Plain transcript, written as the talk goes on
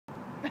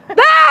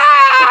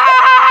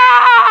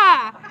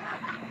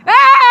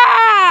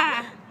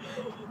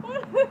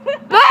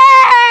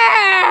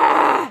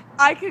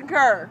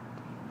concur.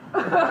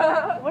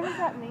 What does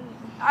that mean?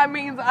 I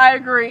mean, I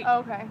agree.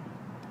 Okay.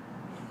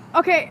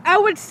 Okay, I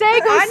would say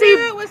go I see.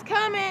 knew it was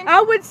coming.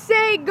 I would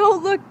say go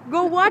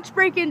watch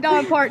Breaking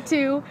Dawn Part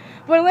 2,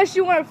 but unless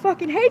you want to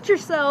fucking hate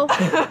yourself,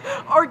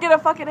 Or get a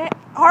fucking heart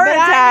But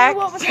I attack. knew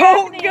what was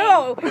don't happening.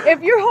 go.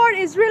 If your heart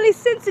is really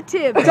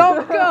sensitive,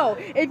 don't go.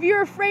 If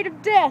you're afraid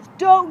of death,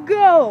 don't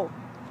go.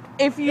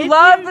 If you If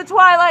love you- the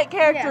Twilight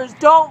characters,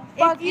 don't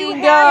If you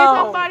fucking have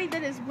go. somebody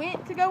that is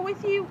went to go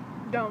with you,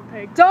 don't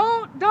take.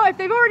 Don't. If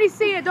they've already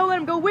seen it, don't let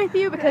them go with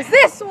you because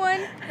this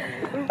one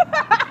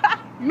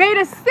made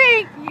us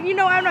think. You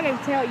know, I'm not gonna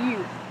tell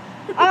you.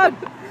 I'm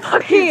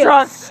Fuck you,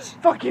 drunk. pissed.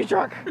 Fuck you,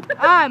 drunk.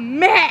 I'm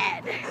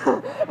mad.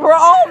 We're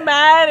all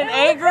mad and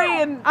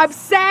angry and I'm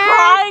sad.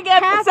 crying at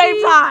the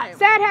same time.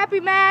 Sad,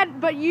 happy,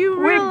 mad, but you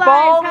we realize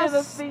bawled how in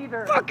the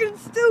theater. fucking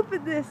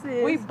stupid this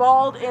is. We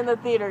bawled in the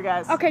theater,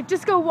 guys. Okay,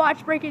 just go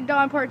watch Breaking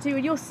Dawn Part 2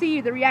 and you'll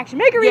see the reaction.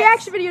 Make a Yes.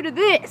 reaction video to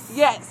this.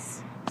 Yes.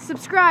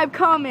 Subscribe,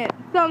 comment,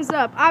 thumbs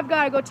up. I've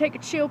got to go take a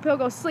chill pill,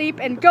 go sleep,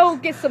 and go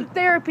get some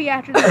therapy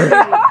after this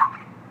video.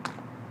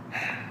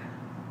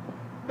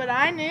 But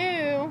I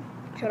knew.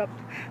 Shut up.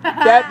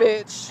 That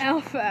bitch.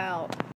 Alpha out.